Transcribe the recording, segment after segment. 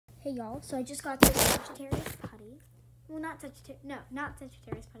Hey y'all, so I just got this Sagittarius putty. Well, not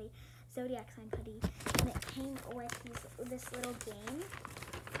Sagittarius putty, Zodiac sign putty. And it came with this little game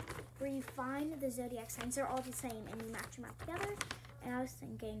where you find the Zodiac signs. They're all the same and you match them up together. And I was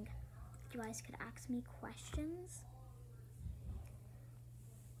thinking you guys could ask me questions.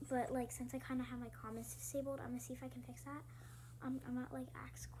 But like, since I kind of have my comments disabled, I'm gonna see if I can fix that. I'm gonna like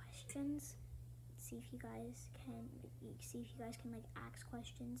ask questions. See if you guys can like ask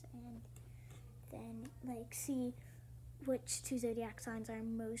questions and then like see which two zodiac signs are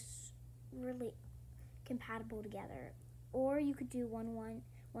most really compatible together. Or you could do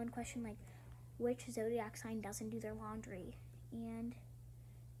one question like which zodiac sign doesn't do their laundry, and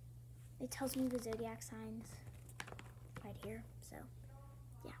it tells me the zodiac signs right here. So